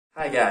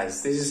Hi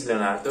guys, this is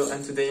Leonardo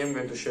and today I'm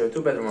going to show you a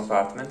two-bedroom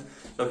apartment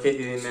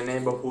located in the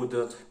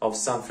neighborhood of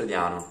San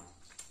Frediano.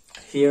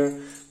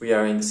 Here we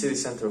are in the city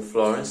center of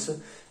Florence.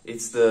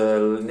 It's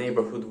the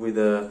neighborhood with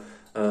the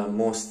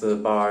most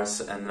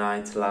bars and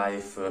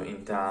nightlife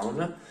in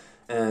town,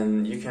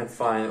 and you can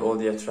find all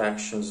the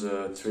attractions,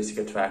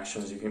 touristic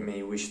attractions you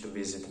may wish to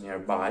visit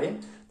nearby.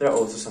 There are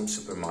also some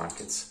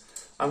supermarkets.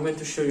 I'm going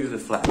to show you the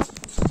flat.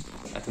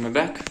 At my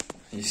back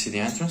you see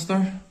the entrance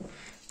door.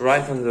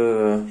 Right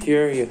on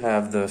here you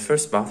have the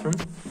first bathroom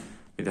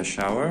with a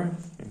shower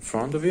in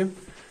front of you.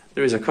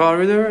 There is a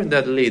corridor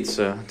that leads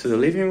to the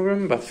living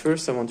room, but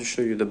first I want to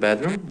show you the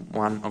bedroom,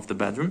 one of the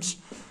bedrooms.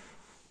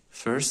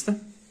 First,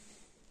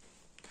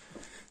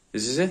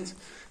 this is it.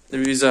 There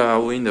is a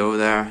window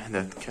there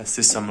that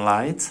casts some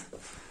light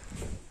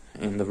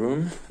in the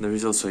room. There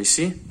is also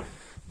AC.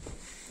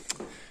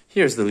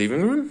 Here's the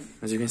living room.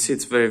 As you can see,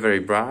 it's very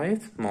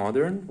bright,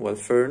 modern, well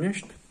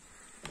furnished.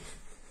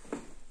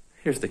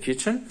 Here's the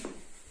kitchen,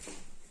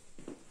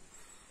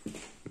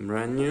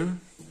 brand new.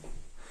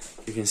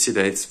 You can see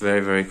that it's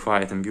very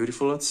quiet and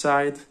beautiful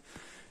outside.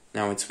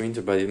 Now it's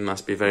winter, but it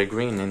must be very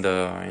green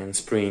in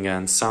spring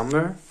and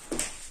summer.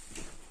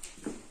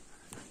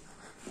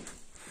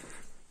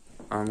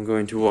 I'm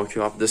going to walk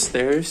you up the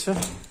stairs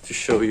to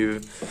show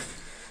you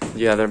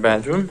the other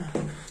bedroom.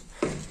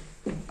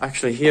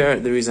 Actually, here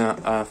there is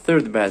a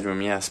third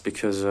bedroom, yes,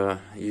 because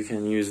you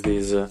can use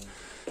this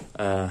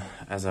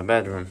as a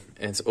bedroom.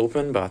 It's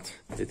open, but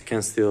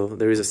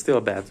there is still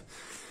a bed.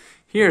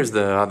 Here's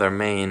the other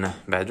main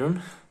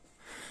bedroom.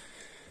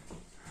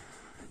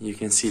 You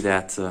can see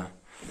that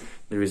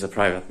there is a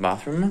private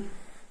bathroom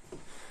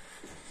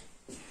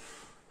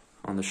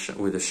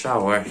with a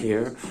shower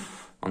here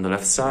on the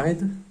left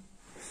side,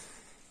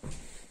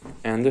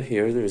 and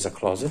here there is a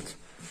closet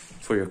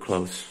for your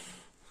clothes.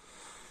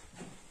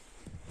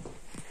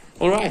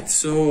 Alright,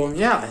 so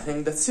yeah, I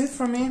think that's it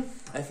for me.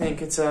 I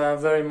think it's a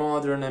very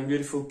modern and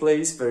beautiful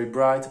place, very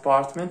bright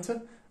apartment.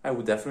 I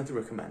would definitely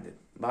recommend it.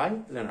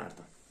 Bye,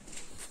 Leonardo.